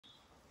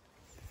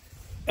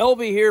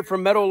Elvie here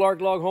from Meadowlark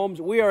Log Homes.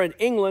 We are in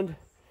England,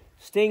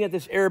 staying at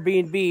this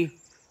Airbnb.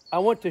 I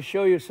want to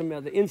show you some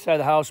of the inside of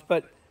the house,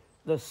 but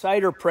the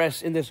cider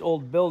press in this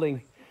old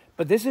building.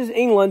 But this is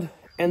England,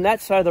 and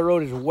that side of the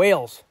road is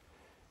Wales.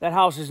 That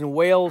house is in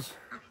Wales,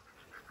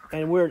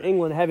 and we're in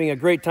England having a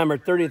great time. Our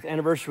 30th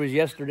anniversary was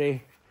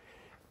yesterday.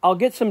 I'll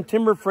get some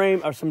timber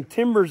frame, or some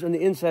timbers in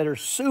the inside are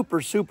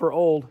super, super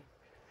old.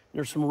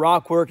 There's some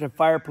rock work and a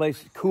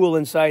fireplace, cool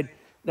inside.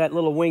 That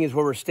little wing is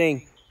where we're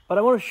staying. But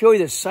I want to show you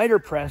the cider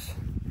press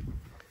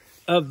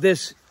of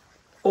this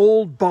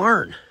old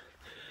barn.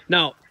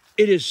 Now,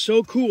 it is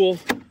so cool.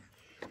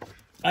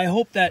 I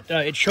hope that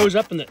it shows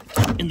up in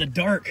the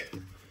dark.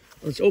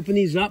 Let's open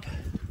these up.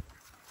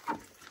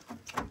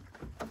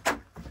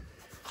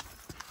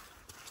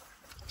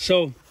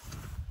 So,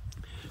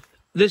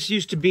 this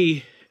used to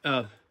be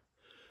the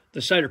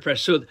cider press.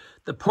 So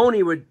the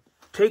pony would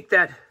take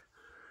that,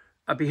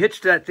 be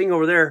hitched to that thing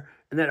over there,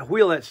 and that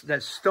wheel,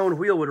 that stone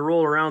wheel would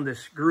roll around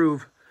this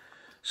groove.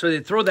 So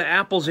they'd throw the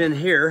apples in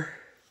here,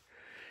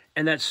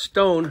 and that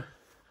stone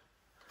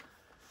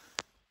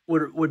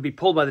would be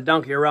pulled by the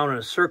donkey around in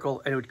a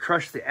circle, and it would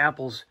crush the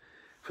apples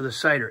for the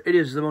cider. It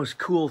is the most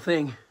cool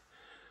thing.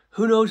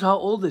 Who knows how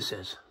old this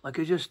is? Like,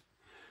 it's just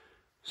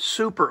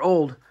super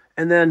old.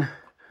 And then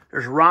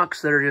there's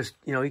rocks that are just,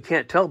 you know, you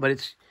can't tell, but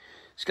it's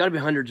got to be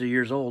hundreds of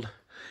years old.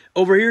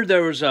 Over here,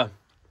 there was a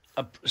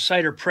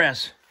cider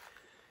press.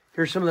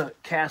 Here's some of the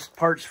cast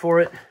parts for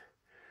it.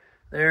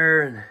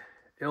 There, and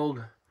the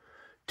old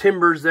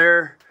timbers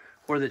there,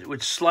 where it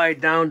would slide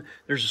down.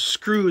 There's a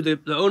screw. The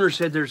owner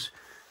said there's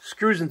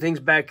screws and things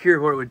back here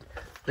where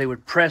they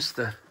would press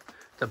the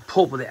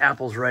pulp of the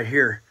apples right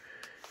here.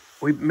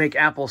 We make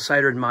apple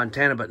cider in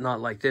Montana, but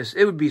not like this.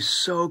 It would be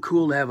so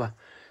cool to have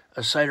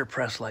a cider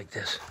press like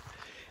this.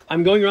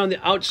 I'm going around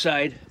the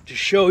outside to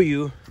show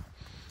you.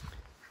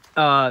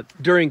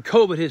 During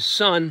COVID, his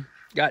son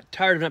got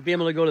tired of not being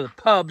able to go to the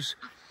pubs,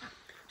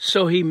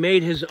 so he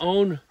made his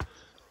own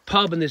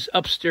pub in this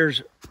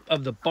upstairs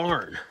of the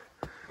barn.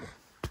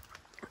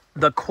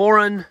 The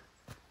Quarantine.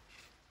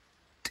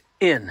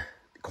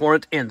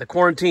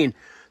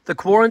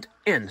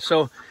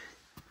 So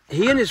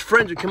he and his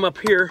friends would come up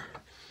here,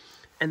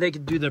 and they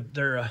could do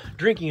their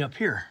drinking up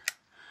here.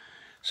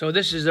 So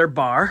this is their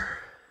bar.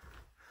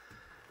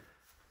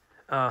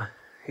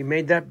 He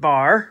made that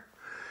bar.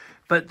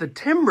 But the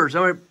timbers,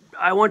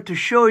 I want to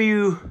show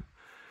you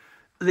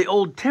the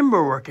old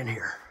timber work in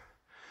here.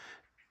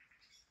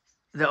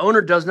 The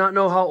owner does not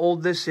know how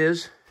old this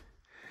is.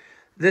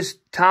 This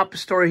top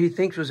story, he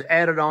thinks, was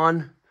added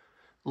on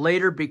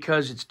later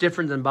because it's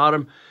different than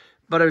bottom.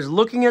 But I was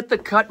looking at the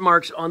cut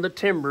marks on the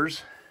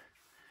timbers,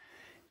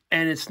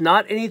 and it's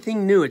not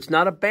anything new. It's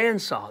not a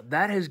bandsaw.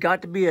 That has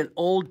got to be an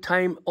old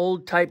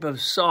type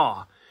of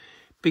saw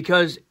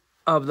because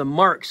of the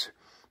marks.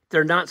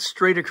 They're not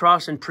straight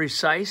across and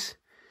precise.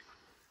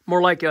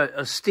 More like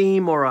a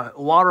steam or a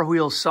water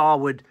wheel saw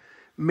would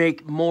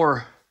make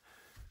more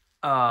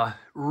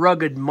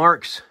rugged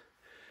marks.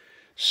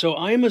 So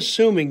I'm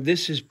assuming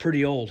this is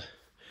pretty old.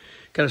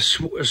 Got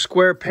a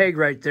square peg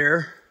right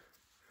there.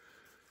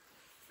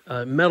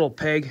 A metal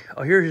peg.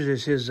 Oh,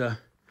 here's his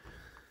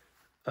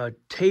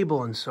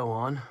table and so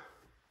on.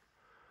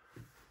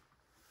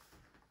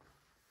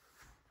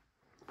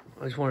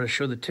 I just wanted to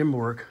show the timber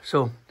work.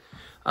 So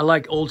I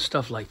like old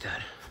stuff like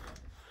that.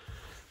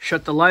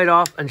 Shut the light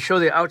off and show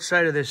the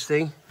outside of this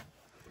thing.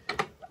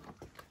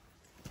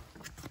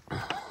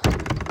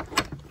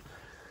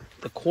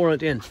 The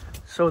Quarantine.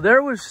 So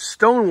there was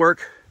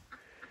stonework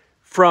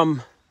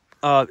from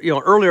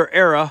earlier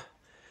era.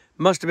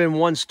 Must have been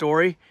one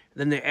story.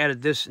 Then they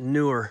added this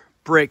newer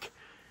brick,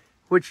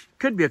 which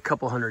could be a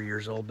couple hundred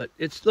years old, but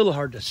it's a little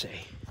hard to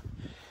say.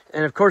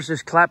 And of course,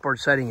 this clapboard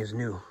siding is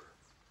new.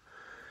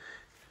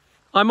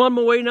 I'm on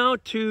my way now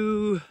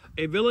to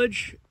a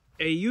village.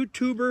 A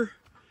YouTuber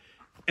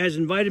has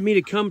invited me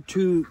to come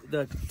to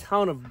the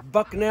town of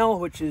Bucknell,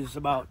 which is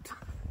about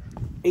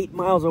 8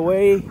 miles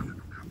away.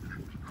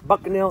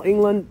 Bucknell,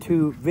 England,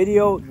 to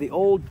video the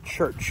old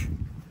church.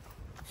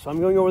 So I'm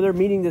going over there,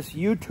 meeting this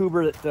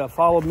YouTuber that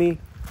followed me,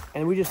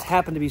 and we just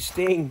happen to be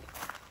staying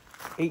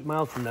 8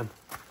 miles from them.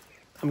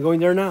 I'm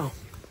going there now.